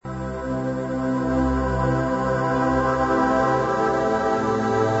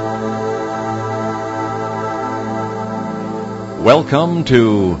Welcome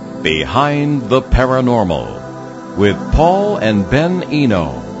to Behind the Paranormal with Paul and Ben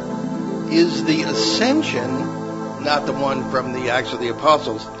Eno. Is the ascension, not the one from the Acts of the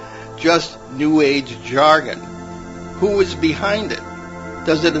Apostles, just New Age jargon? Who is behind it?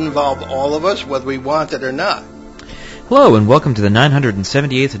 Does it involve all of us, whether we want it or not? Hello, and welcome to the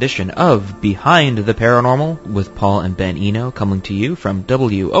 978th edition of Behind the Paranormal with Paul and Ben Eno, coming to you from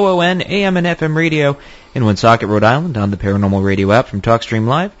WOON AM and FM radio in Woonsocket, Rhode Island, on the Paranormal Radio app from TalkStream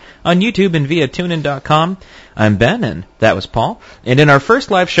Live, on YouTube and via TuneIn.com. I'm Ben, and that was Paul. And in our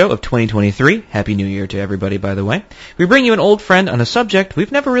first live show of 2023, Happy New Year to everybody, by the way, we bring you an old friend on a subject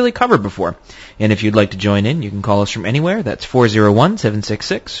we've never really covered before. And if you'd like to join in, you can call us from anywhere. That's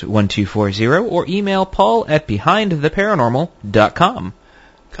 401-766-1240, or email Paul at behindtheparanormal.com.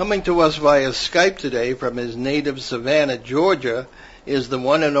 Coming to us via Skype today from his native Savannah, Georgia, is the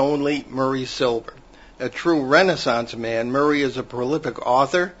one and only Murray Silver. A true Renaissance man, Murray is a prolific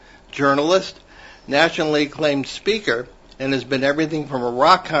author, journalist, nationally acclaimed speaker, and has been everything from a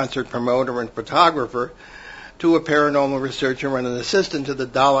rock concert promoter and photographer to a paranormal researcher and an assistant to the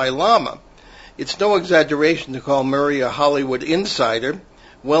Dalai Lama. It's no exaggeration to call Murray a Hollywood insider.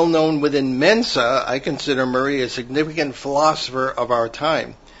 Well known within Mensa, I consider Murray a significant philosopher of our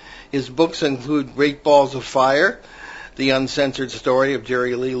time. His books include Great Balls of Fire, The Uncensored Story of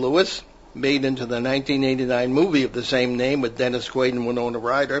Jerry Lee Lewis, made into the 1989 movie of the same name with Dennis Quaid and Winona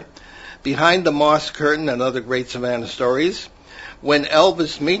Ryder, Behind the Moss Curtain and Other Great Savannah Stories, When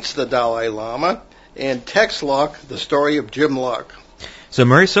Elvis Meets the Dalai Lama, and Tex Lock, The Story of Jim Lock. So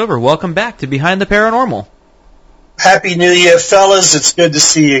Murray Silver, welcome back to Behind the Paranormal. Happy New Year, fellas. It's good to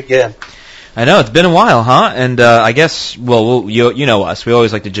see you again. I know, it's been a while, huh? And I guess, well, you know us. We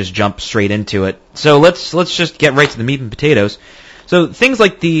always like to just jump straight into it. So let's just get right to the meat and potatoes. So things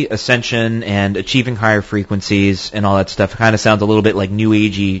like the ascension and achieving higher frequencies and all that stuff kind of sounds a little bit like New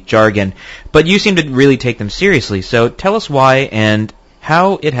Agey jargon, but you seem to really take them seriously. So tell us why and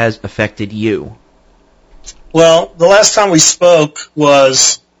how it has affected you. Well, the last time we spoke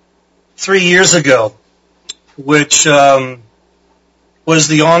was 3 years ago, which was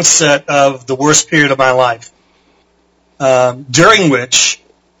the onset of the worst period of my life, during which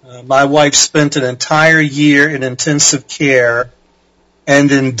my wife spent an entire year in intensive care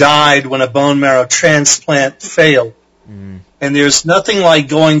and then died when a bone marrow transplant failed. And there's nothing like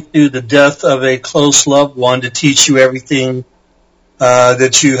going through the death of a close loved one to teach you everything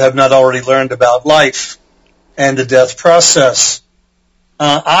that you have not already learned about life and the death process.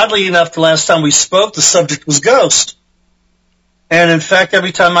 Oddly enough, the last time we spoke, the subject was ghost. And in fact,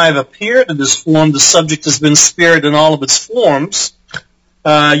 every time I have appeared in this form, the subject has been spirit in all of its forms,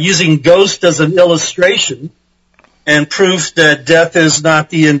 using ghost as an illustration and proof that death is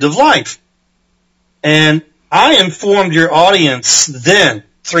not the end of life. And I informed your audience then,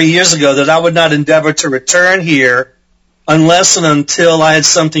 3 years ago, that I would not endeavor to return here unless and until I had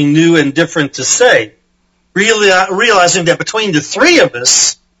something new and different to say. Realizing that between the three of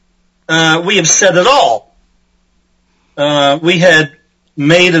us, we have said it all. We had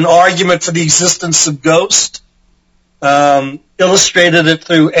made an argument for the existence of ghosts, illustrated it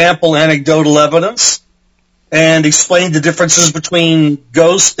through ample anecdotal evidence, and explained the differences between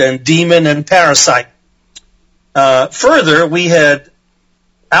ghost and demon and parasite. Further, we had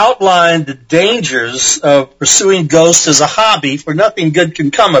outlined the dangers of pursuing ghosts as a hobby, for nothing good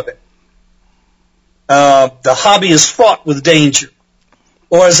can come of it. The hobby is fraught with danger.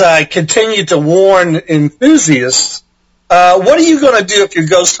 Or as I continue to warn enthusiasts, what are you going to do if your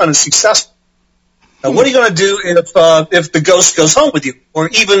ghost hunt is successful? What are you going to do if the ghost goes home with you? Or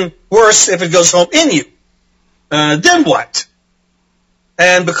even worse, if it goes home in you? Then what?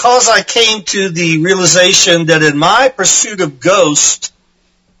 And because I came to the realization that in my pursuit of ghosts,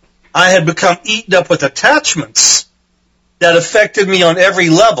 I had become eaten up with attachments that affected me on every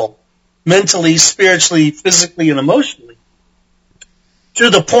level, mentally, spiritually, physically, and emotionally, to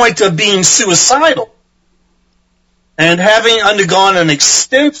the point of being suicidal. And having undergone an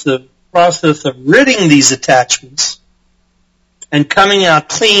extensive process of ridding these attachments and coming out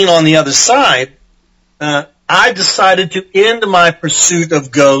clean on the other side, I decided to end my pursuit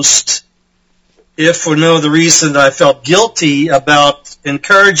of ghosts, if for no other reason I felt guilty about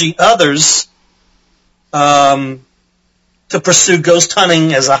encouraging others to pursue ghost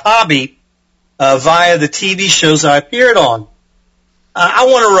hunting as a hobby via the TV shows I appeared on. I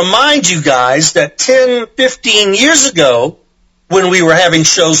want to remind you guys that 10, 15 years ago, when we were having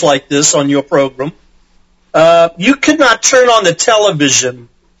shows like this on your program, you could not turn on the television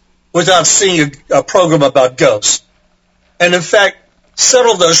without seeing a program about ghosts. And in fact,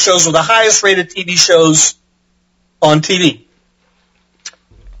 several of those shows were the highest rated TV shows on TV.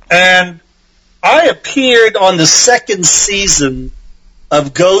 And I appeared on the second season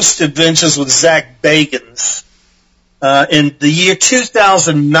of Ghost Adventures with Zach Bagans in the year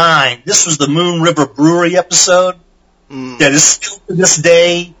 2009. This was the Moon River Brewery episode that is still to this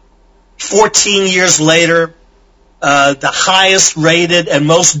day, 14 years later, the highest rated and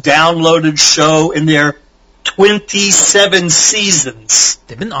most downloaded show in their 27 seasons.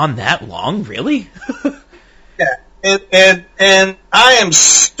 They've been on that long, really? Yeah, and I am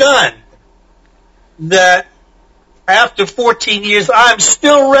stunned that after 14 years, I'm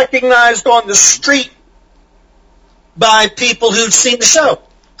still recognized on the street by people who've seen the show.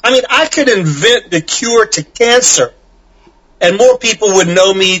 I mean, I could invent the cure to cancer, and more people would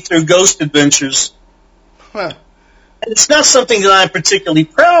know me through Ghost Adventures. Huh. And it's not something that I'm particularly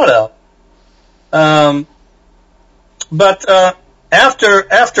proud of. But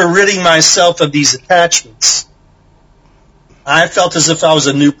after ridding myself of these attachments, I felt as if I was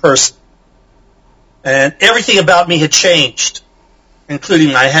a new person. And everything about me had changed,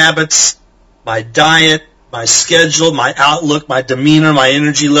 including my habits, my diet, my schedule, my outlook, my demeanor, my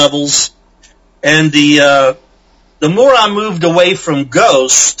energy levels. And the more I moved away from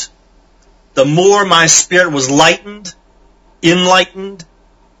Ghost, the more my spirit was lightened, enlightened,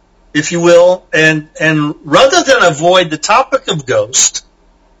 if you will. And rather than avoid the topic of Ghost,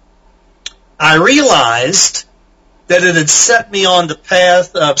 I realized that it had set me on the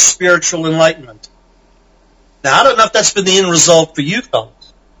path of spiritual enlightenment. Now, I don't know if that's been the end result for you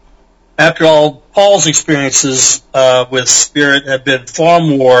folks. After all, Paul's experiences with spirit have been far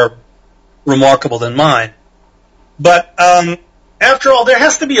more remarkable than mine. But after all, there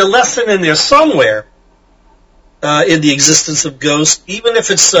has to be a lesson in there somewhere in the existence of ghosts, even if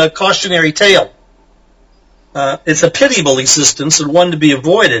it's a cautionary tale. It's a pitiable existence and one to be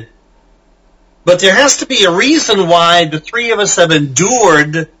avoided. But there has to be a reason why the three of us have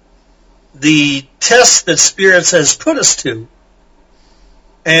endured the test that spirits has put us to.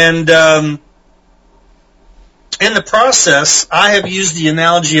 And in the process, I have used the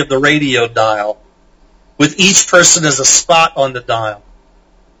analogy of the radio dial, with each person as a spot on the dial.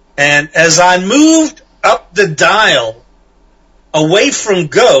 And as I moved up the dial away from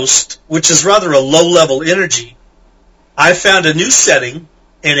Ghost, which is rather a low-level energy, I found a new setting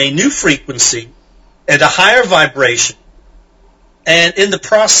and a new frequency and a higher vibration. And in the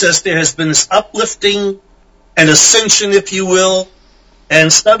process, there has been this uplifting and ascension, if you will,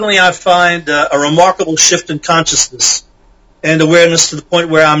 and suddenly I find a remarkable shift in consciousness and awareness to the point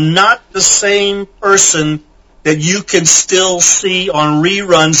where I'm not the same person that you can still see on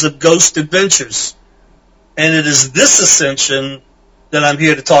reruns of Ghost Adventures. And it is this ascension that I'm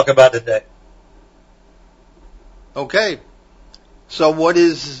here to talk about today. Okay. So what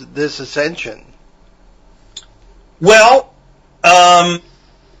is this ascension? Well,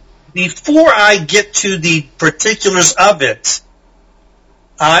 before I get to the particulars of it,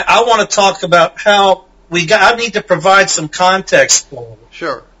 I want to talk about how I need to provide some context for it.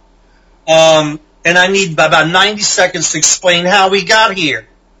 Sure. And I need about 90 seconds to explain how we got here.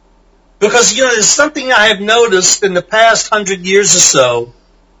 Because, there's something I have noticed in the past 100 years or so,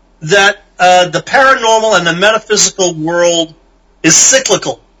 that the paranormal and the metaphysical world is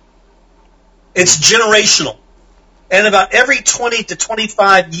cyclical. It's generational. And about every 20 to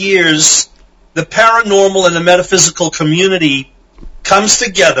 25 years, the paranormal and the metaphysical community comes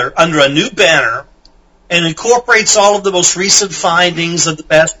together under a new banner and incorporates all of the most recent findings of the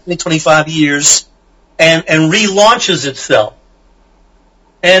past 20, 25 years and relaunches itself.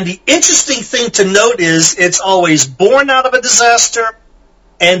 And the interesting thing to note is it's always born out of a disaster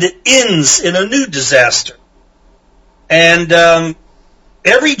and it ends in a new disaster. And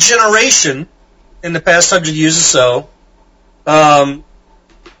every generation in the past 100 years or so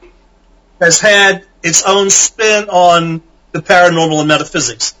has had its own spin on the paranormal and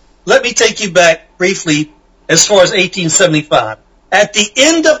metaphysics. Let me take you back briefly as far as 1875. At the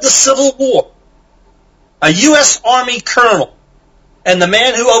end of the Civil War, a U.S. Army colonel and the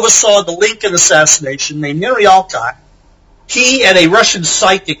man who oversaw the Lincoln assassination, named Mary Alcott, he and a Russian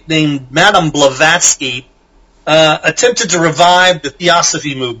psychic named Madame Blavatsky attempted to revive the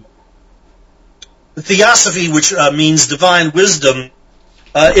Theosophy movement. The Theosophy, which means divine wisdom,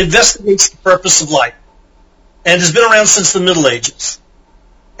 investigates the purpose of life and has been around since the Middle Ages.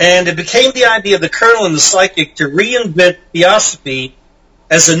 And it became the idea of the colonel and the psychic to reinvent Theosophy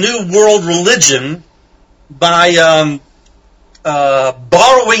as a new world religion by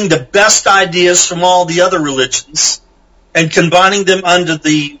borrowing the best ideas from all the other religions and combining them under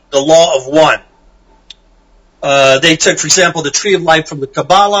the law of one. They took, for example, the Tree of Life from the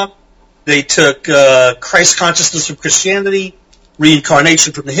Kabbalah. They took Christ consciousness from Christianity,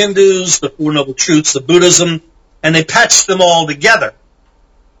 reincarnation from the Hindus, the Four Noble Truths, the Buddhism, and they patched them all together.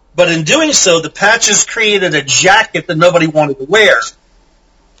 But in doing so, the patches created a jacket that nobody wanted to wear.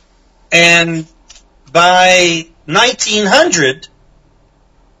 And by 1900,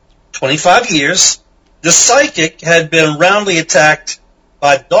 25 years, the psychic had been roundly attacked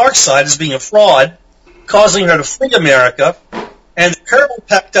by the dark side as being a fraud, causing her to flee America. And the colonel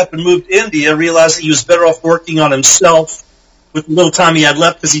packed up and moved to India, realized that he was better off working on himself with the little time he had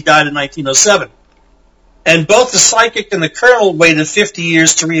left because he died in 1907. And both the psychic and the colonel waited 50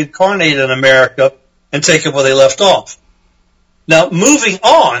 years to reincarnate in America and take it where they left off. Now, moving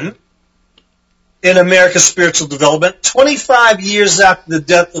on in America's spiritual development, 25 years after the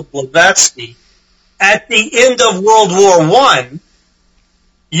death of Blavatsky, at the end of World War I,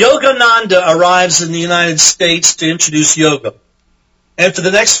 Yogananda arrives in the United States to introduce yoga. And for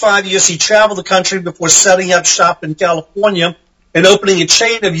the next 5 years, he traveled the country before setting up shop in California and opening a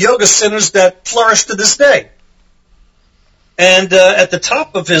chain of yoga centers that flourish to this day. And at the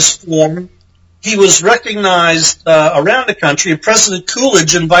top of his form, he was recognized around the country, and President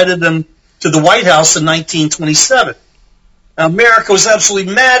Coolidge invited him to the White House in 1927. Now, America was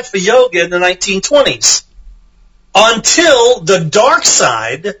absolutely mad for yoga in the 1920s, until the dark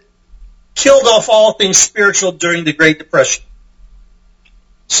side killed off all things spiritual during the Great Depression.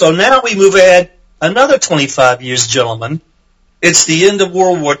 So now we move ahead another 25 years, gentlemen. It's the end of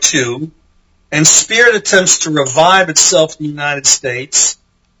World War II, and spirit attempts to revive itself in the United States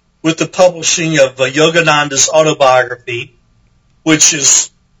with the publishing of Yogananda's autobiography, which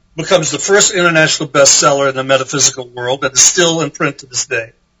becomes the first international bestseller in the metaphysical world and is still in print to this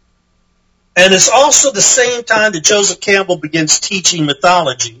day. And it's also the same time that Joseph Campbell begins teaching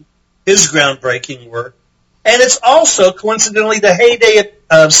mythology, his groundbreaking work. And it's also, coincidentally, the heyday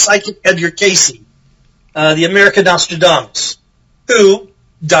of psychic Edgar Cayce, the American Nostradamus, who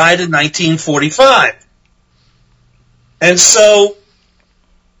died in 1945. And so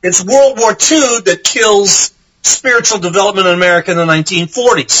it's World War II that kills spiritual development in America in the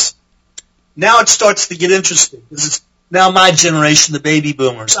 1940s. Now it starts to get interesting. This is now my generation, the baby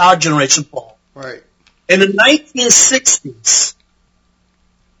boomers, our generation, Paul. Right. In the 1960s,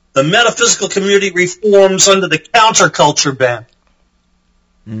 the metaphysical community reforms under the counterculture ban.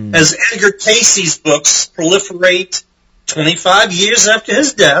 As Edgar Cayce's books proliferate 25 years after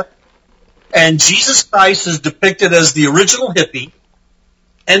his death, and Jesus Christ is depicted as the original hippie,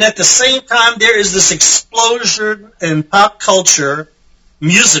 and at the same time there is this explosion in pop culture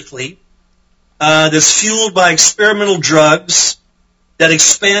musically that's fueled by experimental drugs that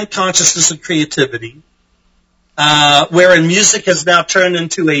expand consciousness and creativity, wherein music has now turned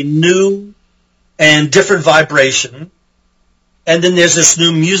into a new and different vibration. And then there's this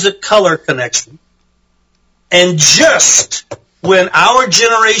new music-color connection. And just when our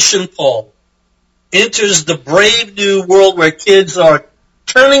generation, Paul, enters the brave new world where kids are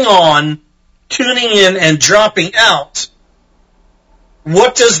turning on, tuning in, and dropping out,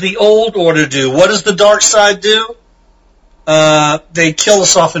 what does the old order do? What does the dark side do? They kill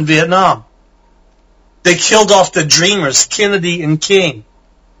us off in Vietnam. They killed off the dreamers, Kennedy and King.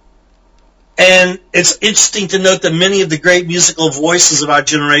 And it's interesting to note that many of the great musical voices of our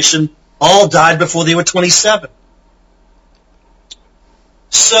generation all died before they were 27.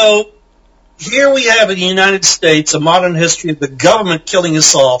 So here we have in the United States a modern history of the government killing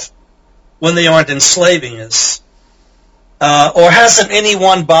us off when they aren't enslaving us. Or hasn't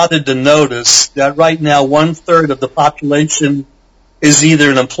anyone bothered to notice that right now 1/3 of the population is either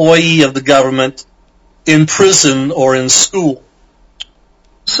an employee of the government, in prison, or in school?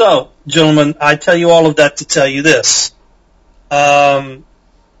 So, gentlemen, I tell you all of that to tell you this.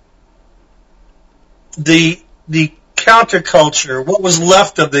 The counterculture, what was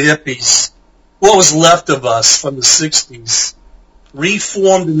left of the hippies, what was left of us from the 60s,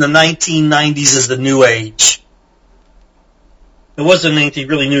 reformed in the 1990s as the New Age. There wasn't anything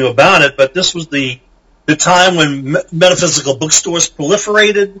really new about it, but this was the time when metaphysical bookstores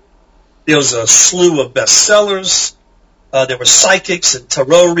proliferated. There was a slew of bestsellers. There were psychics and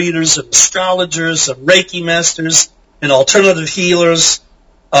tarot readers and astrologers and Reiki masters and alternative healers.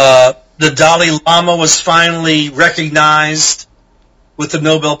 The Dalai Lama was finally recognized with the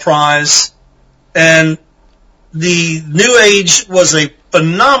Nobel Prize. And the New Age was a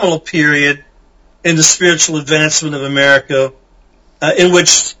phenomenal period in the spiritual advancement of America, in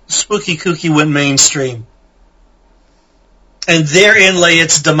which spooky kooky went mainstream. And therein lay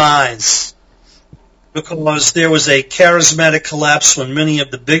its demise, because there was a charismatic collapse when many of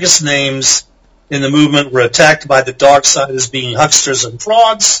the biggest names in the movement were attacked by the dark side as being hucksters and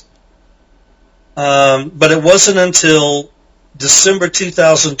frauds. But it wasn't until December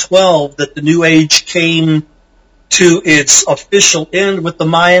 2012 that the New Age came to its official end with the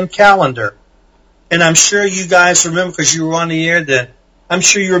Mayan calendar. And I'm sure you guys remember, because you were on the air then, I'm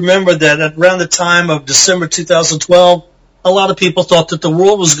sure you remember that at around the time of December 2012, a lot of people thought that the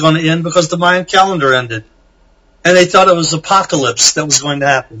world was going to end because the Mayan calendar ended. And they thought it was apocalypse that was going to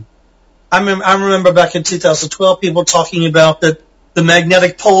happen. I remember back in 2012 people talking about that the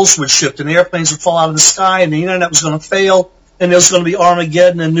magnetic poles would shift and the airplanes would fall out of the sky and the internet was going to fail and there was going to be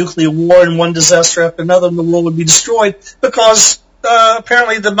Armageddon and nuclear war and one disaster after another and the world would be destroyed because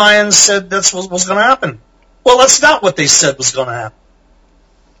apparently the Mayans said that's what was going to happen. Well, that's not what they said was going to happen.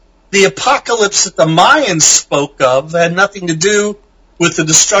 The apocalypse that the Mayans spoke of had nothing to do with the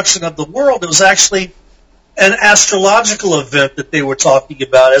destruction of the world. It was actually an astrological event that they were talking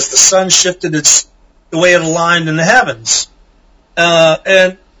about as the sun shifted the way it aligned in the heavens.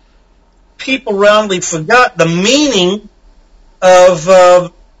 And people roundly forgot the meaning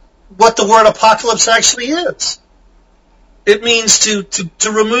of what the word apocalypse actually is. It means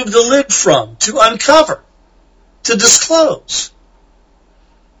to remove the lid from, to uncover, to disclose.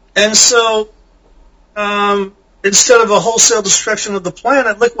 And so, instead of a wholesale destruction of the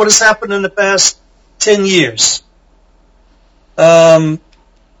planet, look what has happened in the past 10 years. Government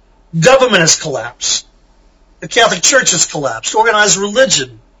has collapsed. The Catholic Church has collapsed. Organized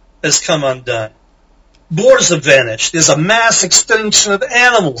religion has come undone. Borders have vanished. There's a mass extinction of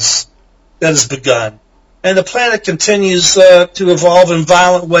animals that has begun. And the planet continues to evolve in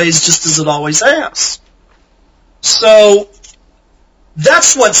violent ways just as it always has. So,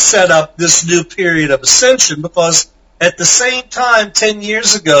 that's what set up this new period of ascension, because at the same time, 10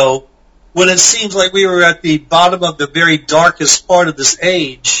 years ago, when it seems like we were at the bottom of the very darkest part of this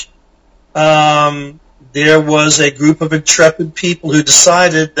age, there was a group of intrepid people who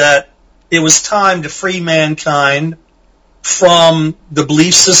decided that it was time to free mankind from the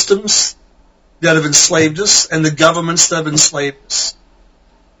belief systems that have enslaved us and the governments that have enslaved us.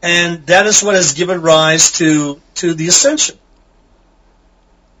 And that is what has given rise to the ascension.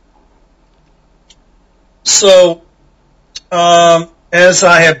 So, as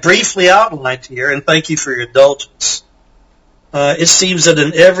I have briefly outlined here, and thank you for your indulgence, it seems that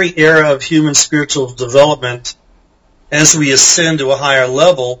in every era of human spiritual development, as we ascend to a higher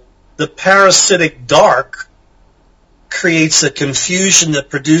level, the parasitic dark creates a confusion that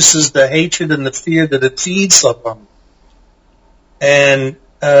produces the hatred and the fear that it feeds upon. And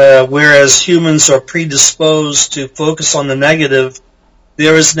whereas humans are predisposed to focus on the negative,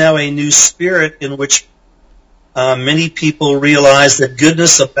 there is now a new spirit in which many people realize that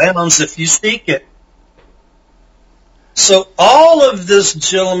goodness abounds if you seek it. So all of this,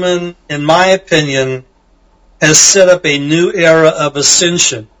 gentlemen, in my opinion, has set up a new era of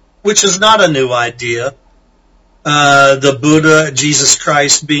ascension, which is not a new idea. The Buddha, Jesus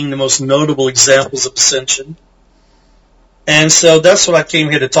Christ being the most notable examples of ascension. And so that's what I came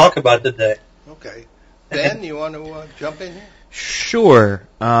here to talk about today. Okay. Ben, you want to jump in here? Sure.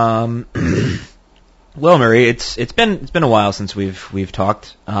 Well, Murray, it's been a while since we've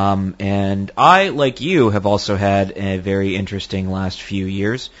talked, and I, like you, have also had a very interesting last few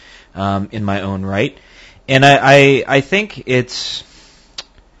years in my own right, and I think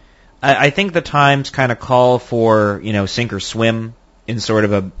I think the times kind of call for sink or swim in sort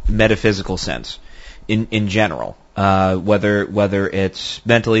of a metaphysical sense in general, whether it's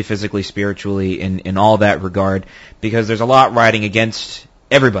mentally, physically, spiritually, in all that regard, because there's a lot riding against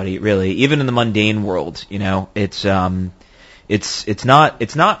everybody, really, even in the mundane world. It's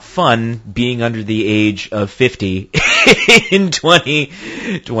not fun being under the age of 50 in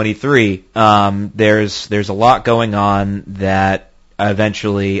 2023. There's a lot going on that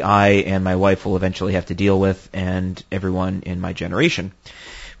eventually I and my wife will eventually have to deal with, and everyone in my generation,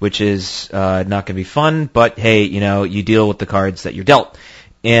 which is not going to be fun. But hey, you deal with the cards that you're dealt,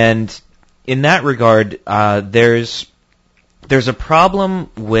 and in that regard, there's a problem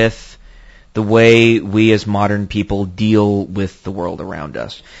with the way we as modern people deal with the world around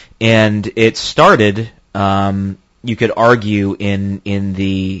us. And it started, you could argue, during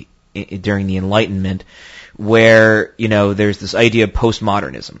the Enlightenment, where, there's this idea of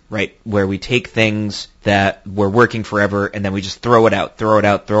postmodernism, right? Where we take things that were working forever and then we just throw it out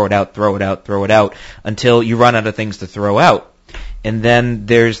until you run out of things to throw out. And then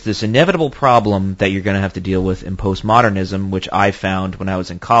there's this inevitable problem that you're going to have to deal with in postmodernism, which I found when I was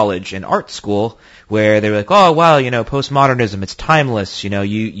in college and art school, where they were like, oh, wow, postmodernism, it's timeless.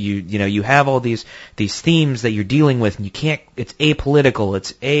 You have all these themes that you're dealing with, and you can't, it's apolitical,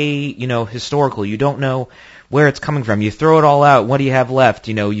 it's historical. You don't know where it's coming from. You throw it all out. What do you have left?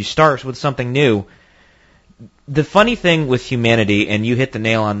 You start with something new. the funny thing with humanity, and you hit the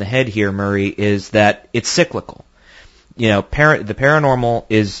nail on the head here, Murray, is that it's cyclical. The paranormal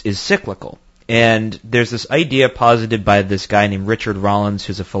is cyclical. And there's this idea posited by this guy named Richard Rollins,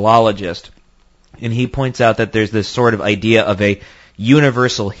 who's a philologist, and he points out that there's this sort of idea of a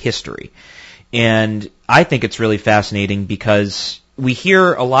universal history. And I think it's really fascinating because we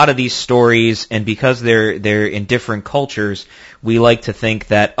hear a lot of these stories, and because they're in different cultures, we like to think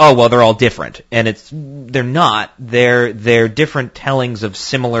that, oh, well, they're all different. And they're not. They're different tellings of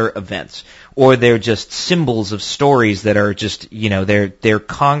similar events. Or they're just symbols of stories that are just, they're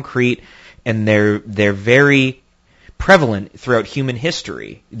concrete, and they're very prevalent throughout human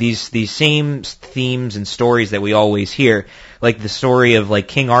history. These same themes and stories that we always hear, like the story of like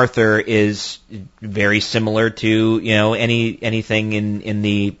King Arthur, is very similar to anything in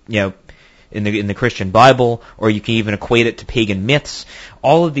the Christian Bible, or you can even equate it to pagan myths.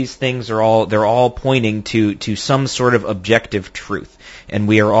 All of these things they're all pointing to some sort of objective truth, and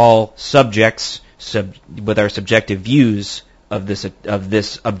we are all subjects with our subjective views of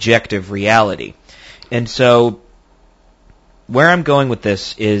this objective reality. And so where I'm going with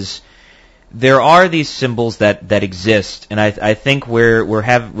this is there are these symbols that exist, and I think we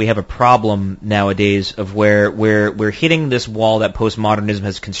have a problem nowadays of where we're hitting this wall that postmodernism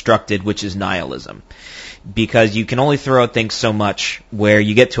has constructed, which is nihilism. Because you can only throw out things so much where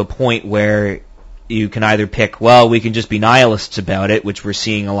you get to a point where you can either pick, well, we can just be nihilists about it, which we're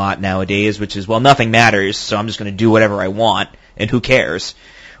seeing a lot nowadays, which is, well, nothing matters, so I'm just going to do whatever I want, and who cares?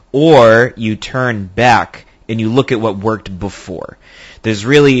 Or you turn back and you look at what worked before. There's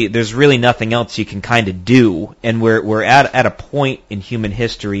really nothing else you can kind of do, and we're at a point in human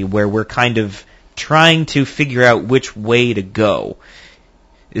history where we're kind of trying to figure out which way to go.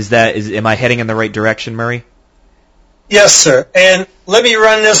 Am I heading in the right direction, Murray? Yes, sir. And let me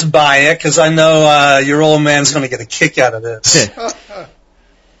run this by you, because I know your old man's going to get a kick out of this.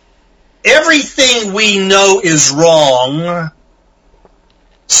 Everything we know is wrong,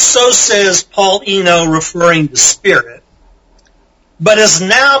 so says Paul Eno, referring to spirit, but is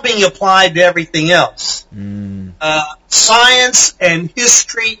now being applied to everything else. Science and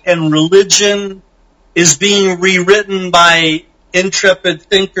history and religion is being rewritten by intrepid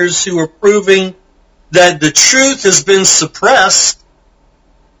thinkers who are proving that the truth has been suppressed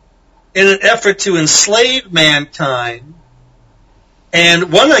in an effort to enslave mankind.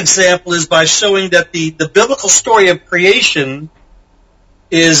 And one example is by showing that the biblical story of creation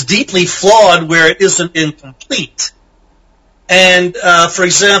is deeply flawed where it isn't incomplete. And, for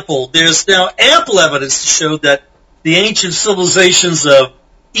example, there's now ample evidence to show that the ancient civilizations of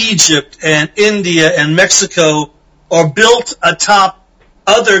Egypt and India and Mexico are built atop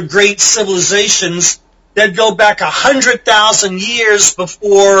other great civilizations that go back 100,000 years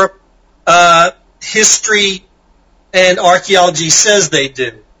before history and archaeology says they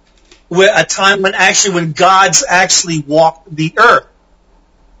do. A time when gods actually walked the earth.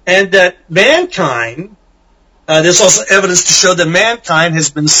 And that mankind, there's also evidence to show that mankind has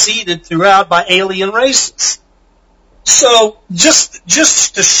been seeded throughout by alien races. So just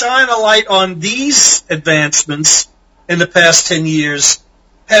to shine a light on these advancements in the past 10 years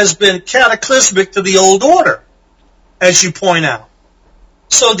has been cataclysmic to the old order, as you point out.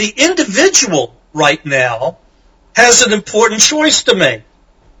 So the individual right now has an important choice to make,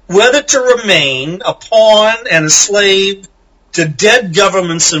 whether to remain a pawn and a slave to dead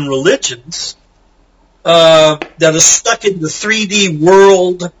governments and religions that are stuck in the 3D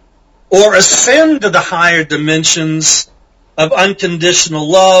world, or ascend to the higher dimensions of unconditional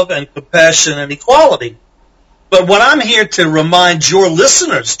love and compassion and equality. But what I'm here to remind your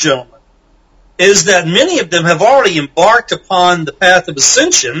listeners, gentlemen, is that many of them have already embarked upon the path of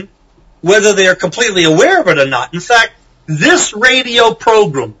ascension, whether they are completely aware of it or not. In fact, this radio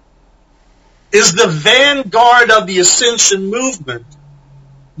program is the vanguard of the ascension movement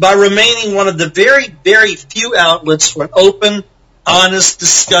by remaining one of the very, very few outlets for an open, honest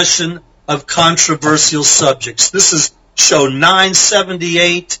discussion of controversial subjects. This is show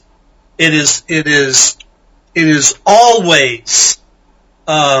 978. It is always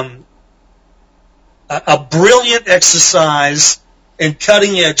a brilliant exercise in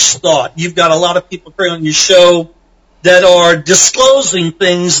cutting-edge thought. You've got a lot of people on your show that are disclosing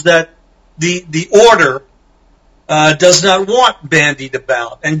things that the order does not want bandied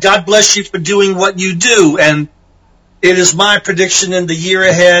about. And God bless you for doing what you do. And it is my prediction in the year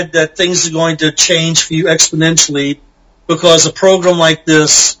ahead that things are going to change for you exponentially, because a program like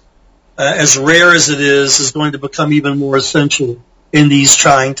this, as rare as it is going to become even more essential in these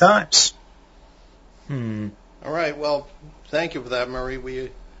trying times. All right. Well, thank you for that, Murray.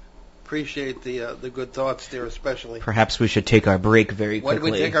 We appreciate the good thoughts there, especially. Perhaps we should take our break very quickly. Why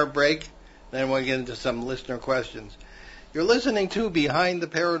don't we take our break? Then we'll get into some listener questions. You're listening to Behind the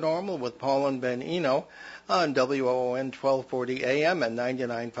Paranormal with Paul and Ben Eno on WOON 1240 AM and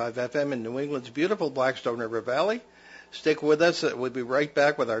 99.5 FM in New England's beautiful Blackstone River Valley. Stick with us. We'll be right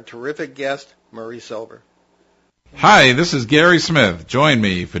back with our terrific guest, Murray Silver. Hi, this is Gary Smith. Join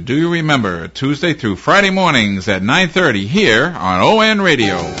me for Do You Remember, Tuesday through Friday mornings at 9:30 here on ON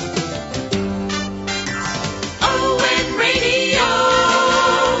Radio. ON Radio,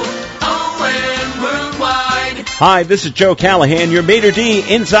 ON Worldwide. Hi, this is Joe Callahan, your maitre d'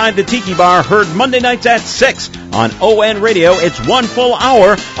 inside the Tiki Bar, heard Monday nights at 6 on ON Radio. It's 1 full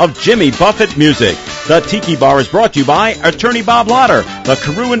hour of Jimmy Buffett music. The Tiki Bar is brought to you by Attorney Bob Lauder, the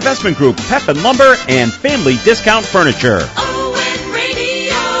Carew Investment Group, Pepin Lumber, and Family Discount Furniture. ON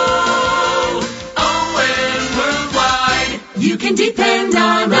Radio, ON Worldwide. You can depend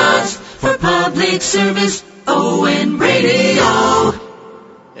on us for public service. ON Radio.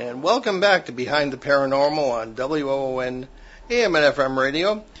 And welcome back to Behind the Paranormal on WOON AM and FM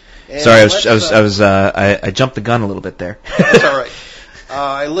radio. And sorry, I jumped the gun a little bit there. That's all right.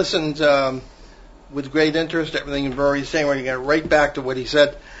 I listened with great interest to everything Murray's saying. We're going to get right back to what he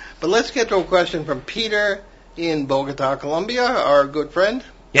said. But let's get to a question from Peter in Bogota, Colombia, our good friend.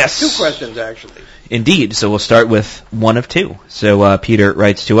 Yes. 2 questions, actually. Indeed. So we'll start with one of 2. So Peter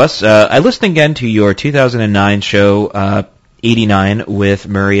writes to us, I listened again to your 2009 show, 89, with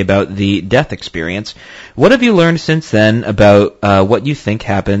Murray about the death experience. What have you learned since then about what you think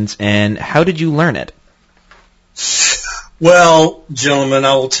happens, and how did you learn it? Well, gentlemen,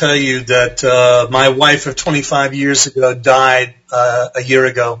 I will tell you that my wife of 25 years ago died a year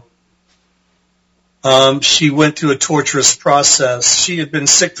ago. She went through a torturous process. She had been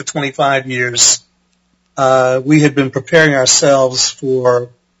sick for 25 years. We had been preparing ourselves for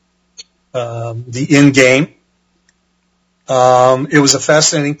the end game. It was a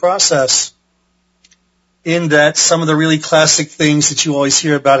fascinating process in that some of the really classic things that you always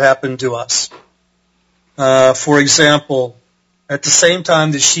hear about happened to us. For example, at the same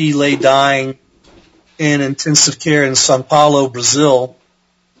time that she lay dying in intensive care in São Paulo, Brazil,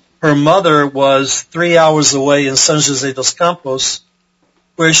 her mother was 3 hours away in São José dos Campos,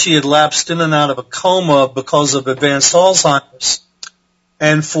 where she had lapsed in and out of a coma because of advanced Alzheimer's.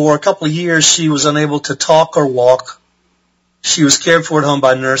 And for a couple of years, she was unable to talk or walk. She was cared for at home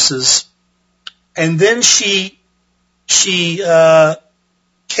by nurses. And then she came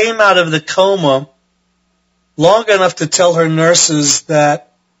out of the coma long enough to tell her nurses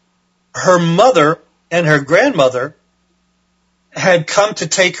that her mother and her grandmother had come to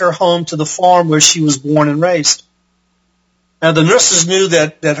take her home to the farm where she was born and raised. Now, the nurses knew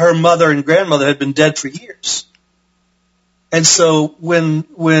that her mother and grandmother had been dead for years. And so when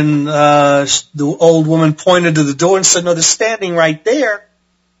the old woman pointed to the door and said, no, they're standing right there,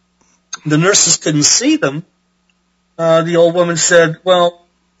 the nurses couldn't see them. The old woman said, well,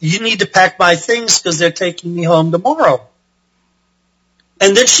 you need to pack my things because they're taking me home tomorrow.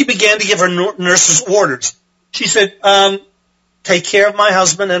 And then she began to give her nurses orders. She said, take care of my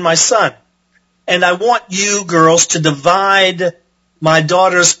husband and my son. And I want you girls to divide my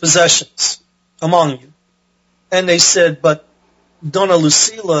daughter's possessions among you. And they said, but Donna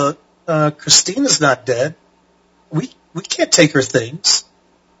Lucila, Christina's not dead. We can't take her things.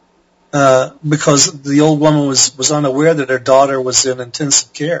 Because the old woman was unaware that her daughter was in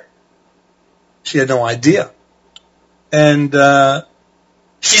intensive care. She had no idea. And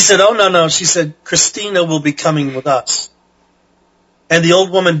she said, oh, no. She said, Christina will be coming with us. And the old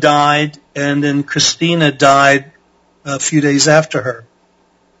woman died, and then Christina died a few days after her.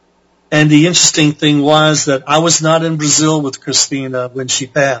 And the interesting thing was that I was not in Brazil with Christina when she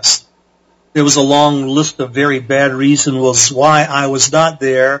passed. There was a long list of very bad reasons why I was not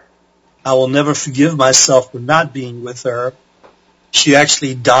there. I will never forgive myself for not being with her. She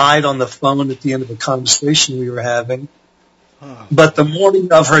actually died on the phone at the end of a conversation we were having. But the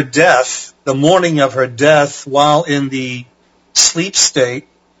morning of her death, while in the sleep state,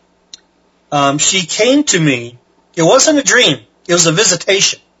 she came to me. It wasn't a dream. It was a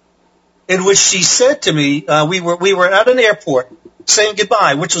visitation in which she said to me, we were at an airport saying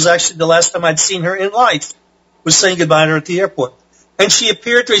goodbye, which was actually the last time I'd seen her in life, was saying goodbye to her at the airport. And she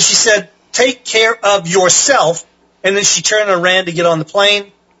appeared to me, she said, take care of yourself. And then she turned and ran to get on the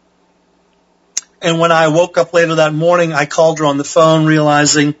plane. And when I woke up later that morning, I called her on the phone,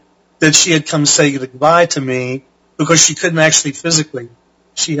 realizing that she had come to say goodbye to me because she couldn't actually physically.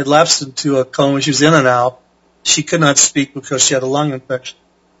 She had lapsed into a coma. She was in and out. She could not speak because she had a lung infection.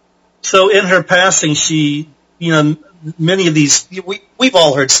 So in her passing, she many of these, we've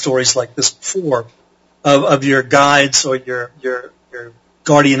all heard stories like this before of your guides or your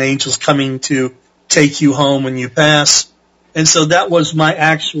guardian angels coming to take you home when you pass. And so that was my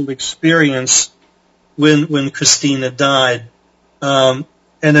actual experience when Christina died. And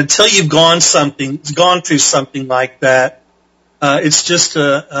until you've gone through something like that, it's just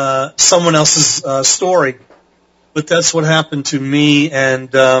someone else's story. But that's what happened to me,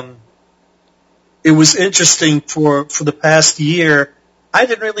 and it was interesting for the past year. I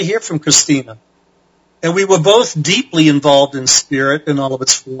didn't really hear from Christina. And we were both deeply involved in spirit in all of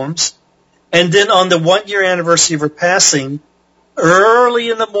its forms. And then on the 1-year anniversary of her passing, early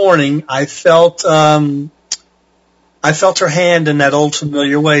in the morning, I felt her hand in that old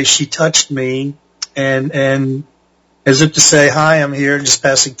familiar way. She touched me, and as if to say, "Hi, I'm here, just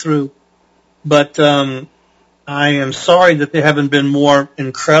passing through." But I am sorry that there haven't been more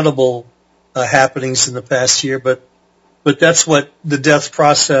incredible happenings in the past year. But that's what the death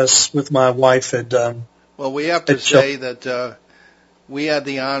process with my wife had done. Well, we have to say that we had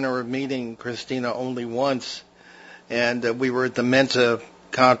the honor of meeting Christina only once, and we were at the Mensa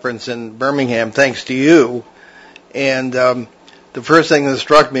conference in Birmingham, thanks to you. And the first thing that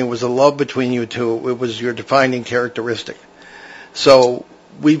struck me was the love between you two. It was your defining characteristic. So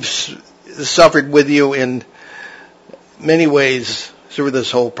we've suffered with you in many ways through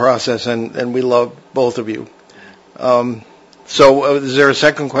this whole process, and we love both of you. So is there a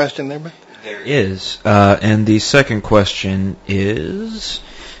second question there, Ben? There is, and the second question is,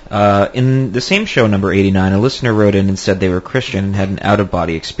 in the same show, number 89, a listener wrote in and said they were Christian and had an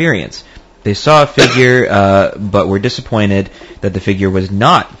out-of-body experience. They saw a figure, but were disappointed that the figure was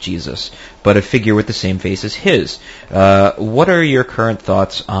not Jesus, but a figure with the same face as his. What are your current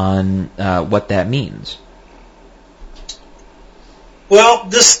thoughts on what that means? Well,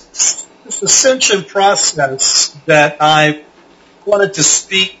 this ascension process that I wanted to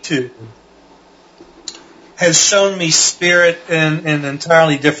speak to has shown me spirit in an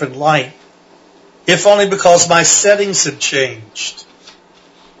entirely different light, if only because my settings have changed.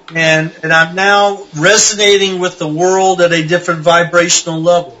 And I'm now resonating with the world at a different vibrational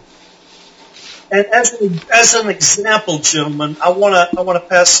level. And as an example, gentlemen, I want to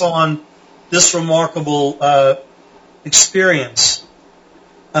pass on this remarkable experience.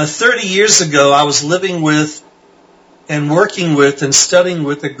 30 years ago, I was living with and working with and studying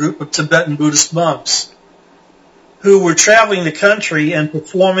with a group of Tibetan Buddhist monks who were traveling the country and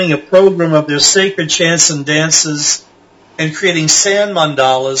performing a program of their sacred chants and dances and creating sand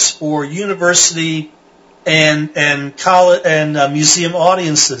mandalas for university and college and museum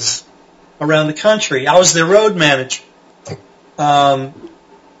audiences around the country. I was their road manager. And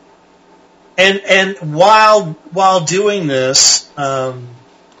while doing this,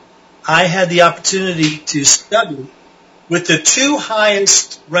 I had the opportunity to study with the two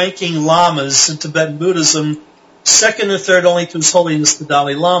highest ranking lamas in Tibetan Buddhism, second and third only to His Holiness the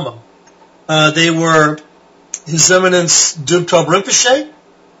Dalai Lama. They were His Eminence Dubtop Rinpoche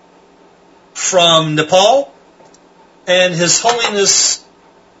from Nepal and His Holiness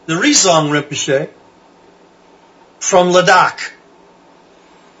the Rizong Rinpoche from Ladakh.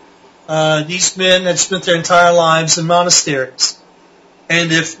 These men had spent their entire lives in monasteries.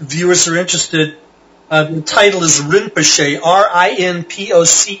 And if viewers are interested, the title is Rinpoche, R-I-N-P-O-C-H-E,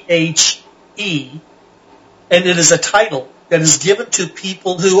 and it is a title that is given to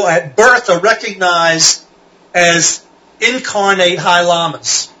people who at birth are recognized as incarnate High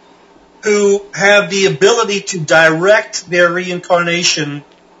Lamas, who have the ability to direct their reincarnation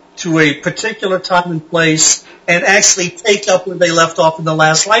to a particular time and place and actually take up where they left off in the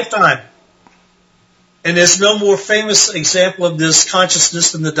last lifetime. And there's no more famous example of this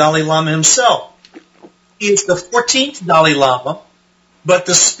consciousness than the Dalai Lama himself. He is the 14th Dalai Lama, but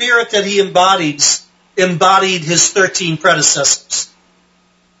the spirit that he embodied his 13 predecessors.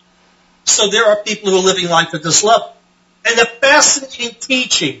 So there are people who are living life at this level. And the fascinating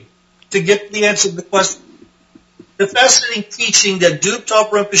teaching, to get the answer to the question, the fascinating teaching that Dubtop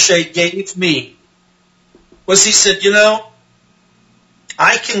Rinpoche gave me was he said,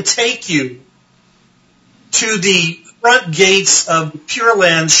 I can take you to the front gates of the Pure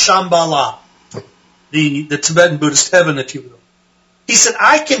Land Shambhala, the Tibetan Buddhist heaven, if you will. He said,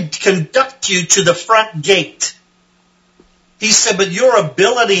 I can conduct you to the front gate. He said, but your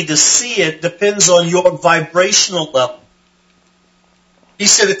ability to see it depends on your vibrational level. He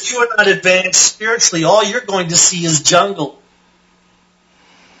said, if you are not advanced spiritually, all you're going to see is jungle.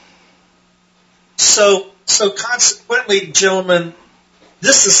 So consequently, gentlemen,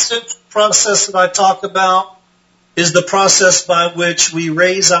 this ascension process that I talk about is the process by which we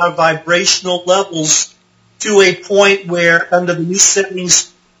raise our vibrational levels to a point where, under the new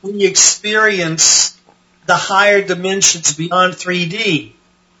settings, we experience the higher dimensions beyond 3D,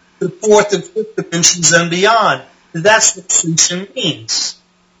 the fourth and fifth dimensions and beyond. That's what ascension means.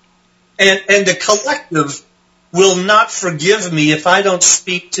 And the collective will not forgive me if I don't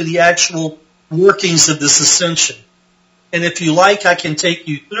speak to the actual workings of this ascension. And if you like, I can take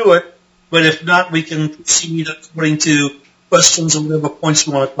you through it, but if not, we can proceed according to questions or whatever points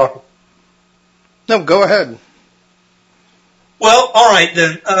we want to talk about. No, go ahead. Well, all right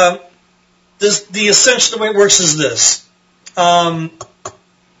then. The ascension, the way it works is this.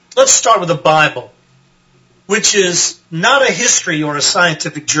 Let's start with the Bible, which is not a history or a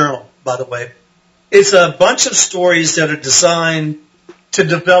scientific journal, by the way. It's a bunch of stories that are designed to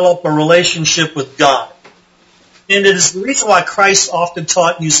develop a relationship with God. And it is the reason why Christ often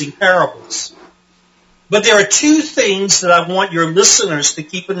taught using parables. But there are two things that I want your listeners to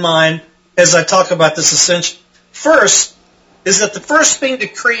keep in mind as I talk about this ascension. First, is that the first thing the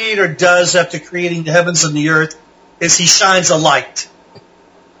Creator does after creating the heavens and the earth is He shines a light,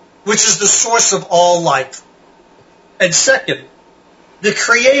 which is the source of all life. And second, the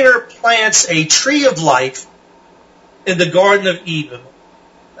Creator plants a tree of life in the Garden of Eden,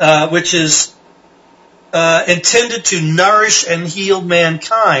 which is intended to nourish and heal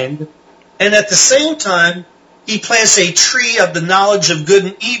mankind. And at the same time, He plants a tree of the knowledge of good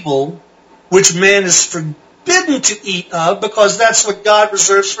and evil, which man is forbidden to eat of because that's what God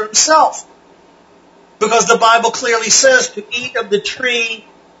reserves for Himself. Because the Bible clearly says to eat of the tree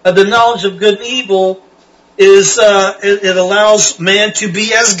of the knowledge of good and evil is it allows man to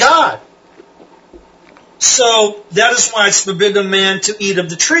be as God. So that is why it's forbidden man to eat of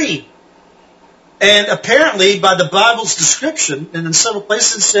the tree. And apparently, by the Bible's description, and in several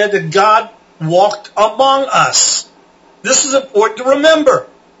places it said that God walked among us. This is important to remember.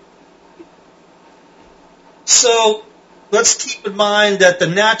 So let's keep in mind that the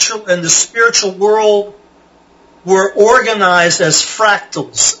natural and the spiritual world were organized as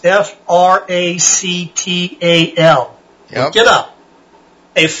fractals. F-R-A-C-T-A-L. Yep. Look it up.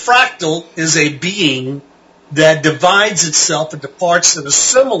 A fractal is a being that divides itself into parts that are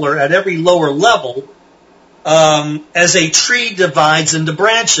similar at every lower level, as a tree divides into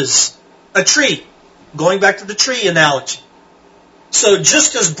branches. A tree. Going back to the tree analogy. So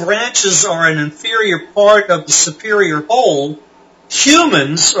just as branches are an inferior part of the superior whole,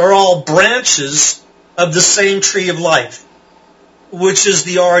 humans are all branches of the same tree of life, which is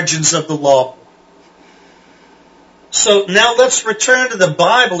the origins of the law. So now let's return to the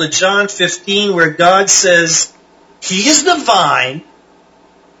Bible at John 15, where God says He is the vine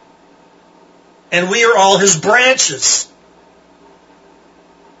and we are all His branches.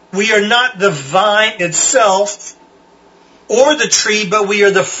 We are not the vine itself or the tree, but we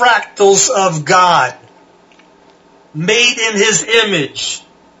are the fractals of God, made in His image.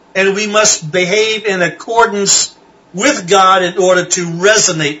 And we must behave in accordance with God in order to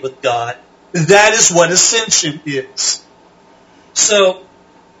resonate with God. That is what ascension is. So,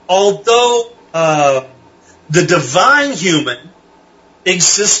 although the divine human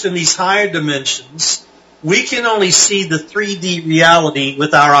exists in these higher dimensions, we can only see the 3D reality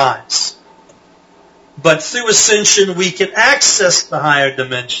with our eyes. But through ascension, we can access the higher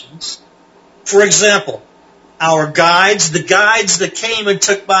dimensions. For example, our guides, the guides that came and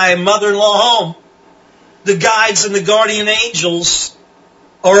took my mother-in-law home, the guides and the guardian angels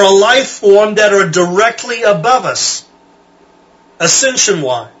are a life form that are directly above us,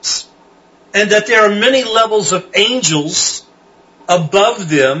 ascension-wise. And that there are many levels of angels above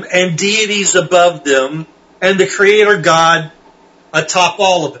them and deities above them and the Creator God atop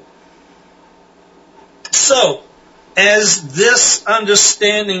all of it. So, as this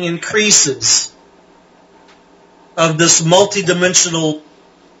understanding increases of this multidimensional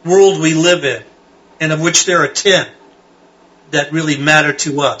world we live in, and of which there are 10 that really matter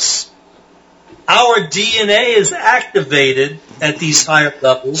to us, our DNA is activated at these higher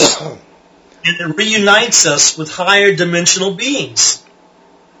levels, and it reunites us with higher dimensional beings.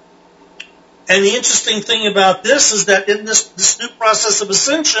 And the interesting thing about this is that in this new process of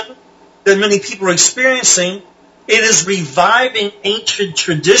ascension that many people are experiencing, it is reviving ancient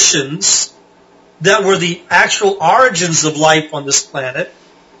traditions that were the actual origins of life on this planet,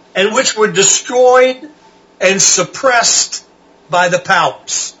 and which were destroyed and suppressed by the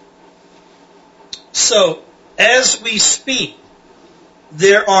powers. So, as we speak,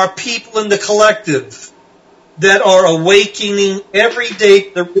 there are people in the collective that are awakening every day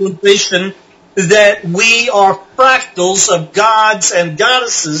to the realization that we are fractals of gods and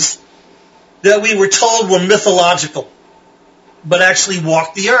goddesses that we were told were mythological, but actually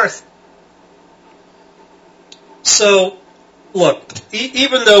walk the earth. So, look,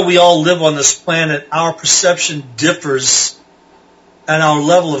 even though we all live on this planet, our perception differs, and our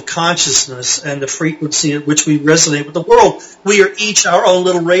level of consciousness and the frequency at which we resonate with the world. We are each our own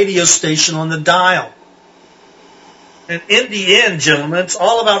little radio station on the dial. And in the end, gentlemen, it's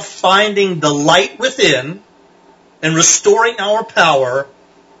all about finding the light within and restoring our power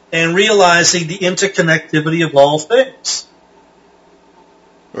and realizing the interconnectivity of all things.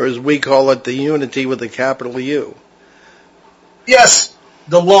 Or as we call it, the unity with a capital U. Yes,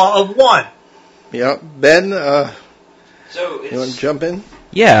 the law of one. Yeah. Ben, So you want to jump in?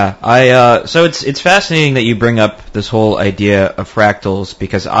 Yeah, so it's fascinating that you bring up this whole idea of fractals,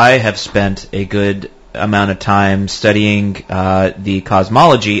 because I have spent a good amount of time studying the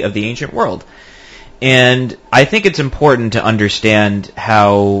cosmology of the ancient world. And I think it's important to understand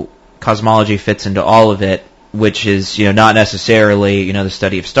how cosmology fits into all of it, which is, not necessarily, the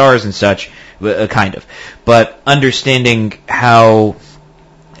study of stars and such, kind of, but understanding how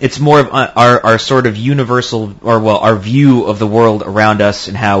it's more of our sort of universal, our view of the world around us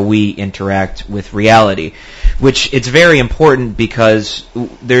and how we interact with reality, which it's very important because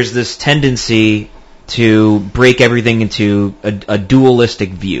there's this tendency to break everything into a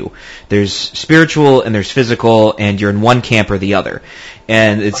dualistic view. There's spiritual and there's physical, and you're in one camp or the other.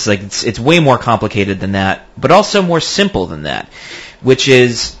 And it's like it's way more complicated than that, but also more simple than that, which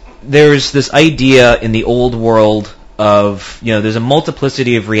is there's this idea in the old world of, there's a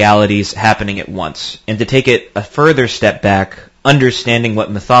multiplicity of realities happening at once. And to take it a further step back, understanding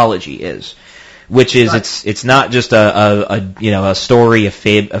what mythology is, which is it's not just a story, a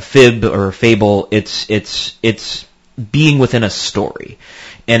fib or a fable. It's being within a story,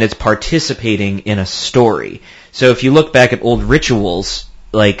 and it's participating in a story. So if you look back at old rituals,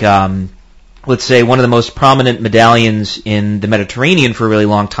 like let's say one of the most prominent medallions in the Mediterranean for a really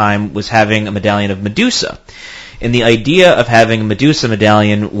long time was having a medallion of Medusa. And the idea of having a Medusa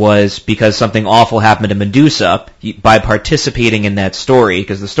medallion was because something awful happened to Medusa by participating in that story,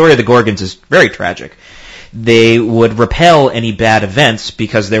 because the story of the Gorgons is very tragic. They would repel any bad events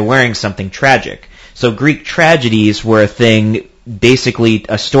because they're wearing something tragic. So Greek tragedies were a thing, basically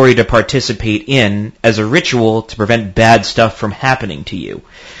a story to participate in as a ritual to prevent bad stuff from happening to you.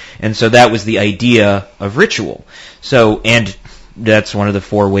 And so that was the idea of ritual. So, and that's one of the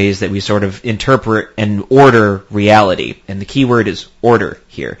four ways that we sort of interpret and order reality. And the key word is order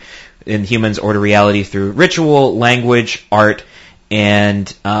here. And humans order reality through ritual, language, art,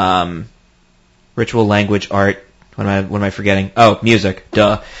 and ritual, language, art. What am I forgetting? Oh, music.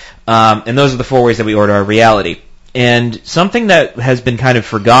 Duh. And those are the four ways that we order our reality. And something that has been kind of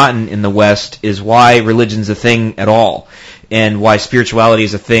forgotten in the West is why religion's a thing at all, and why spirituality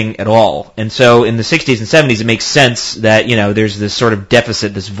is a thing at all. And so in the 60s and 70s, it makes sense that, there's this sort of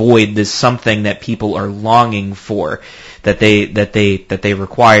deficit, this void, this something that people are longing for, that they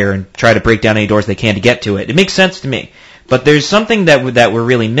require, and try to break down any doors they can to get to it. It makes sense to me. But there's something that we're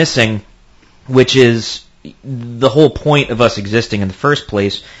really missing, which is the whole point of us existing in the first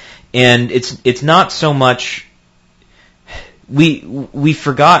place. And it's not so much we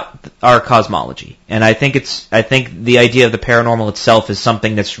forgot our cosmology, and I think the idea of the paranormal itself is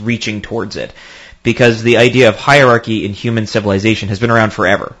something that's reaching towards it, because the idea of hierarchy in human civilization has been around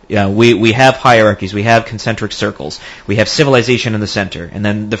forever. We have hierarchies, we have concentric circles, we have civilization in the center, and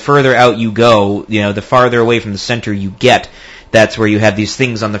then the further out you go, the farther away from the center you get. That's where you have these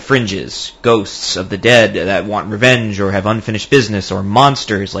things on the fringes, ghosts of the dead that want revenge or have unfinished business, or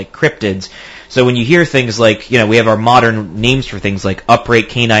monsters like cryptids. So when you hear things like, we have our modern names for things like upright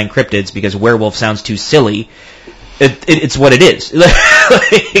canine cryptids because werewolf sounds too silly, it's what it is.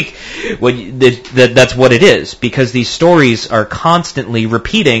 That's what it is, because these stories are constantly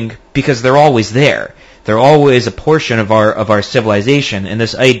repeating because they're always there. They're always a portion of our civilization. And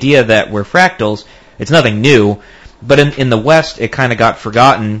this idea that we're fractals, it's nothing new. But in the West, it kind of got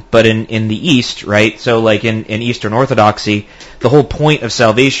forgotten. But in the East, right? So like in Eastern Orthodoxy, the whole point of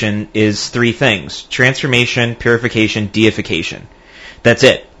salvation is three things: transformation, purification, deification. That's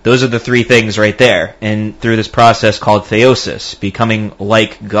it. Those are the three things right there. And through this process called theosis, becoming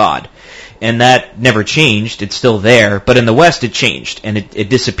like God. And that never changed. It's still there. But in the West, it changed. And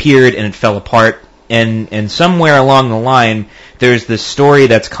it disappeared and it fell apart. And somewhere along the line, there's this story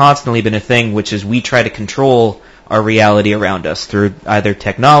that's constantly been a thing, which is we try to control our reality around us through either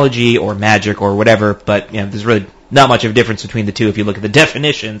technology or magic or whatever, but there's really not much of a difference between the two if you look at the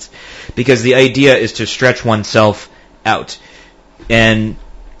definitions, because the idea is to stretch oneself out. And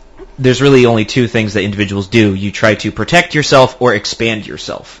there's really only two things that individuals do. You try to protect yourself or expand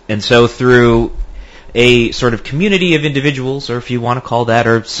yourself. And so through a sort of community of individuals, or if you want to call that,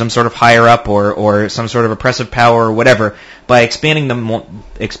 or some sort of higher up, or some sort of oppressive power or whatever, by expanding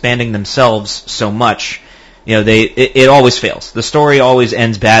themselves so much, it always fails. The story always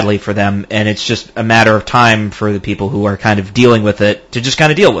ends badly for them, and it's just a matter of time for the people who are kind of dealing with it to just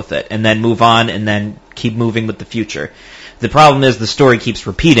kind of deal with it, and then move on, and then keep moving with the future. The problem is the story keeps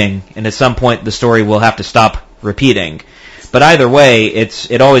repeating, and at some point the story will have to stop repeating. But either way,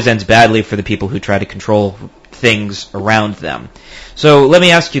 it always ends badly for the people who try to control things around them. So let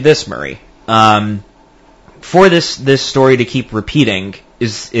me ask you this, Murray. For this story to keep repeating,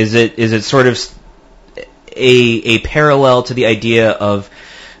 is it sort of a parallel to the idea of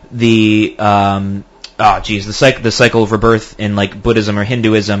the cycle of rebirth in like Buddhism or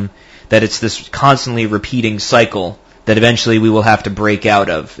Hinduism, that it's this constantly repeating cycle that eventually we will have to break out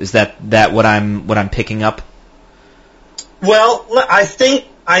of? Is that what I'm picking up? Well, I think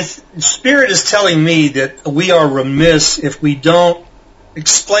Spirit is telling me that we are remiss if we don't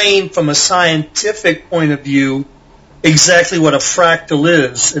explain from a scientific point of view exactly what a fractal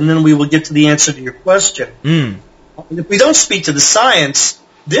is, and then we will get to the answer to your question. If we don't speak to the science,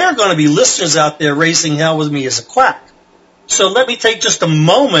 there are going to be listeners out there raising hell with me as a quack. So let me take just a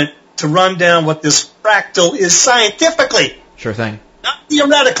moment to run down what this fractal is scientifically. Sure thing. Not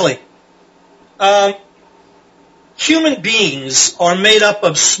theoretically. Human beings are made up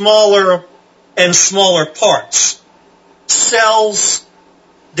of smaller and smaller parts. Cells,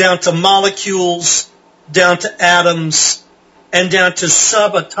 down to molecules, down to atoms, and down to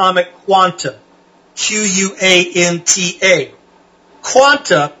subatomic quanta. Quanta.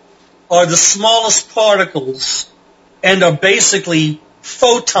 Quanta are the smallest particles and are basically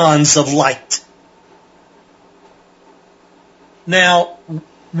photons of light. Now,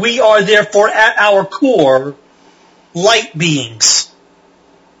 we are therefore at our core light beings.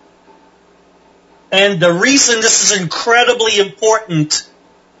 And the reason this is incredibly important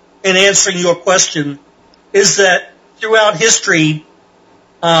in answering your question is that throughout history,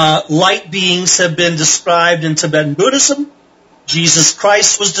 light beings have been described in Tibetan Buddhism. Jesus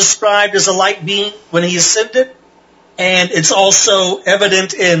Christ was described as a light being when he ascended. And it's also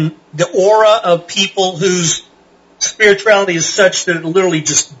evident in the aura of people whose spirituality is such that it literally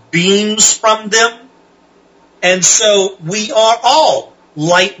just beams from them. And so we are all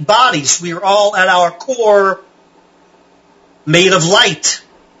light bodies. We are all at our core made of light,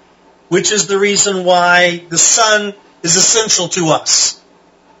 which is the reason why the sun is essential to us.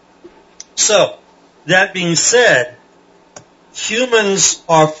 So, that being said, humans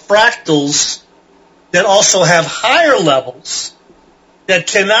are fractals that also have higher levels that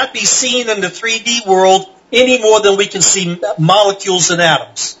cannot be seen in the 3D world any more than we can see molecules and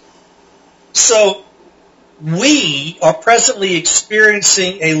atoms. So, we are presently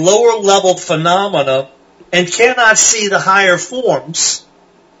experiencing a lower level phenomena and cannot see the higher forms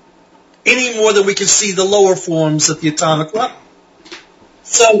any more than we can see the lower forms at the atomic level.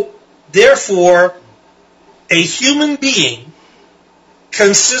 So, therefore, a human being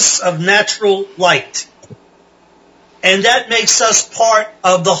consists of natural light. And that makes us part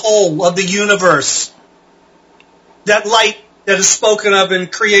of the whole of the universe. That light that is spoken of in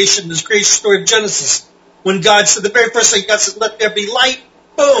creation, this creation story of Genesis. When God said, the very first thing God said, let there be light,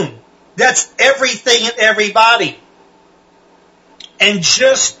 boom. That's everything and everybody. And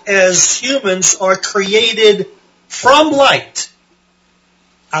just as humans are created from light,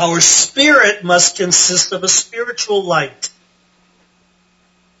 our spirit must consist of a spiritual light.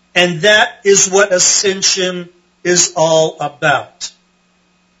 And that is what ascension is all about.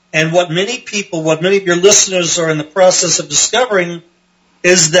 And what many of your listeners are in the process of discovering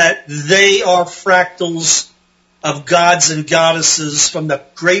is that they are fractals of gods and goddesses from the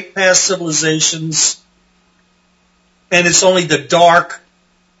great past civilizations. And it's only the dark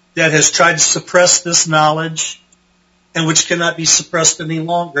that has tried to suppress this knowledge and which cannot be suppressed any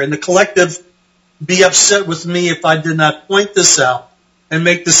longer. And the collective be upset with me if I did not point this out and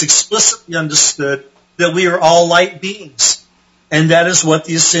make this explicitly understood that we are all light beings. And that is what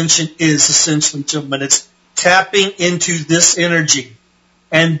the ascension is, essentially, gentlemen. It's tapping into this energy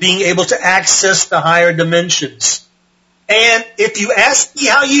and being able to access the higher dimensions. And if you ask me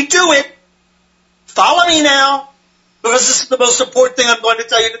how you do it, follow me now, because this is the most important thing I'm going to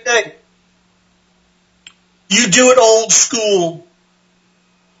tell you today. You do it old school.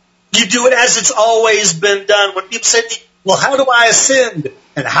 You do it as it's always been done. When people say to me, well, how do I ascend?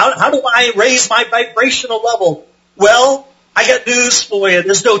 And how do I raise my vibrational level? Well, I got news for you.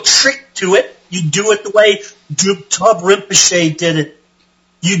 There's no trick to it. You do it the way Druptub Rinpoche did it.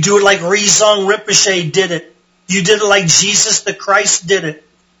 You do it like Rizong Rinpoche did it. You did it like Jesus the Christ did it.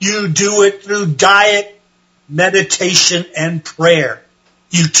 You do it through diet, meditation, and prayer.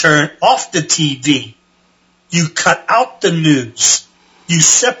 You turn off the TV. You cut out the news. You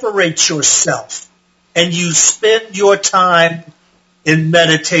separate yourself. And you spend your time in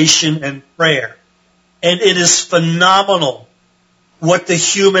meditation and prayer. And it is phenomenal what the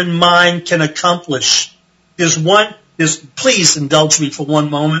human mind can accomplish. Please indulge me for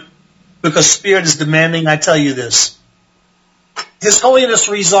one moment, because Spirit is demanding I tell you this. His Holiness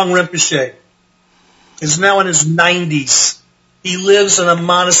Rizong Rinpoche is now in his 90s. He lives in a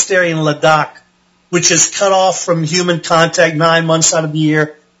monastery in Ladakh, which is cut off from human contact 9 months out of the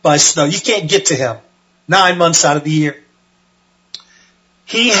year by snow. You can't get to him 9 months out of the year.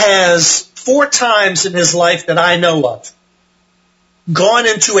 He has 4 times in his life that I know of gone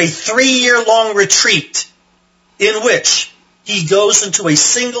into a 3-year-long retreat in which he goes into a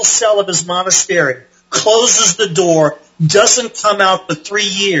single cell of his monastery, closes the door, doesn't come out for 3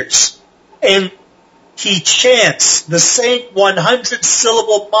 years, and he chants the same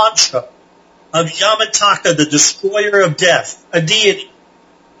 100-syllable mantra of Yamataka, the destroyer of death, a deity,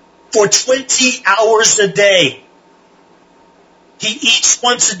 for 20 hours a day. He eats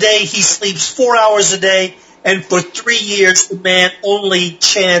once a day, he sleeps 4 hours a day, and for 3 years the man only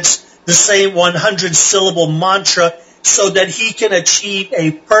chants the same 100-syllable mantra so that he can achieve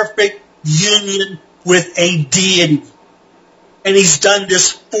a perfect union with a deity. And he's done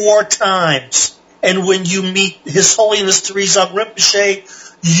this 4 times. And when you meet His Holiness Rizong Rinpoche,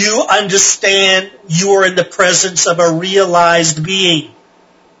 you understand you are in the presence of a realized being.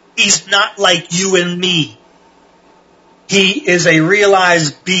 He's not like you and me. He is a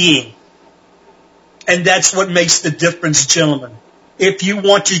realized being. And that's what makes the difference, gentlemen. If you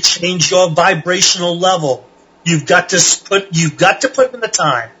want to change your vibrational level, you've got to put in the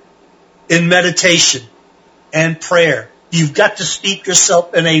time in meditation and prayer. You've got to steep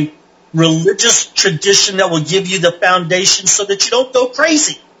yourself in a religious tradition that will give you the foundation so that you don't go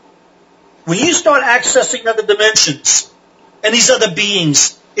crazy. When you start accessing other dimensions and these other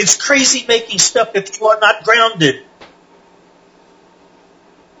beings, it's crazy making stuff if you are not grounded.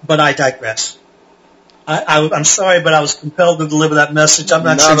 But I digress. I'm sorry, but I was compelled to deliver that message. I'm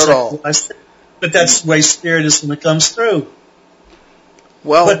not sure exactly what I said, but that's the way Spirit is when it comes through.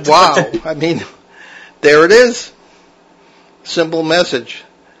 Well, wow. I mean, there it is. Simple message.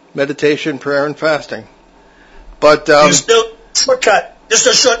 Meditation, prayer, and fasting. But just a shortcut. Just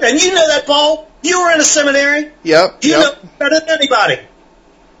a short. And you know that, Paul. You were in a seminary. Yep. You know better than anybody.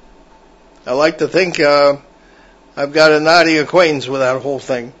 I like to think I've got a naughty acquaintance with that whole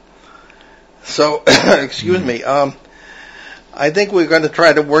thing. So, excuse me. I think we're going to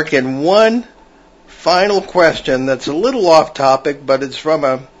try to work in one final question that's a little off topic, but it's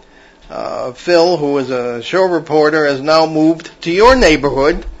from Phil, who is a show reporter, has now moved to your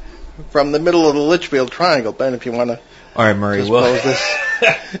neighborhood from the middle of the Litchfield Triangle. Ben, if you want to. All right, Murray. Well,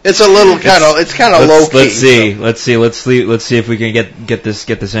 it's a little kind of low key. Let's see if we can get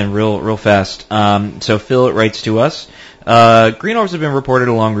this in real fast. So Phil writes to us. Green orbs have been reported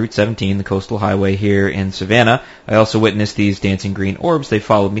along Route 17, the coastal highway here in Savannah. I also witnessed these dancing green orbs. They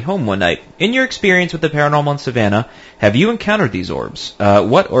followed me home one night. In your experience with the paranormal in Savannah, have you encountered these orbs?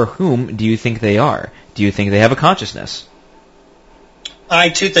 What or whom do you think they are? Do you think they have a consciousness?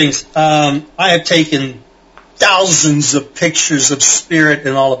 Two things. I have taken thousands of pictures of spirit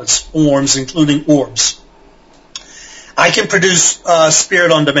in all of its forms, including orbs. I can produce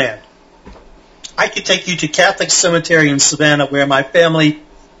spirit on demand. I could take you to Catholic Cemetery in Savannah, where my family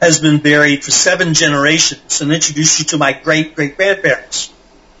has been buried for 7 generations, and introduce you to my great-great-grandparents.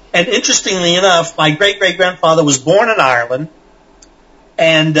 And interestingly enough, my great-great-grandfather was born in Ireland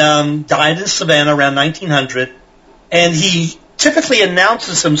and died in Savannah around 1900, and he typically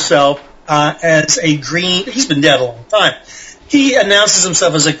announces himself as a green, he's been dead a long time, he announces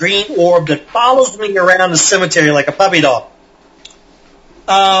himself as a green orb that follows me around the cemetery like a puppy dog.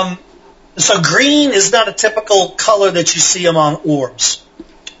 So green is not a typical color that you see among orbs.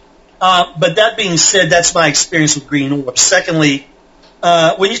 But that being said, that's my experience with green orbs. Secondly,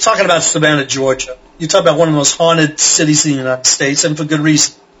 when you're talking about Savannah, Georgia, you're talking about one of the most haunted cities in the United States, and for good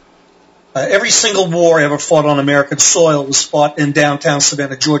reason. Every single war ever fought on American soil was fought in downtown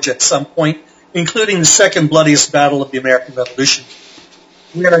Savannah, Georgia at some point, including the second bloodiest battle of the American Revolution,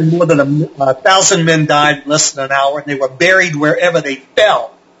 where more than 1,000 men died in less than an hour, and they were buried wherever they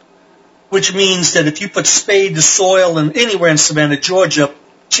fell. Which means that if you put spade to soil in anywhere in Savannah, Georgia,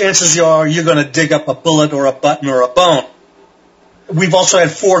 chances are you're going to dig up a bullet or a button or a bone. We've also had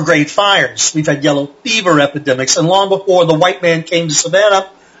 4 great fires. We've had yellow fever epidemics. And long before the white man came to Savannah,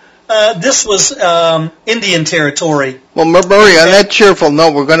 this was Indian territory. Well, Murray, on that cheerful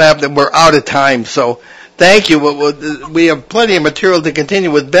note, we're out of time, so thank you. We have plenty of material to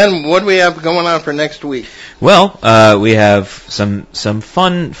continue with. Ben, what do we have going on for next week? Well, we have some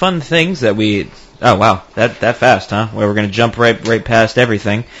fun things that we... Oh, wow, that fast, huh? Well, we're going to jump right past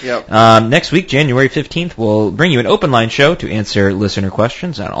everything. Yep. Next week, January 15th, we'll bring you an open line show to answer listener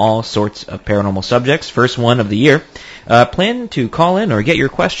questions on all sorts of paranormal subjects. First one of the year. Plan to call in or get your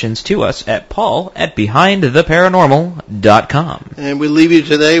questions to us at paul@behindtheparanormal.com. And we leave you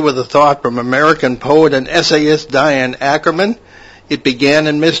today with a thought from American poet and essayist Diane Ackerman. It began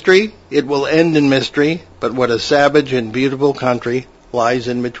in mystery, it will end in mystery, but what a savage and beautiful country lies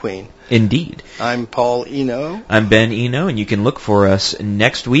in between. Indeed. I'm Paul Eno. I'm Ben Eno, and you can look for us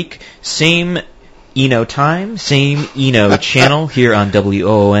next week. Same Eno time, same Eno channel here on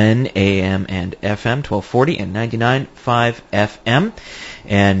WOON AM and FM, 1240 and 99.5 FM.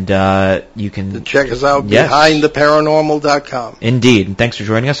 And you can... check us out, yes, BehindTheParanormal.com. Indeed. And thanks for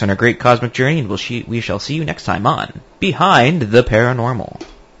joining us on our great cosmic journey, and we shall see you next time on Behind the Paranormal.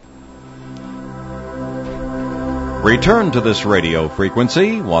 Return to this radio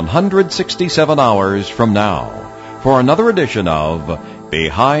frequency 167 hours from now for another edition of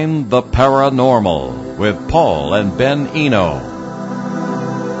Behind the Paranormal with Paul and Ben Eno.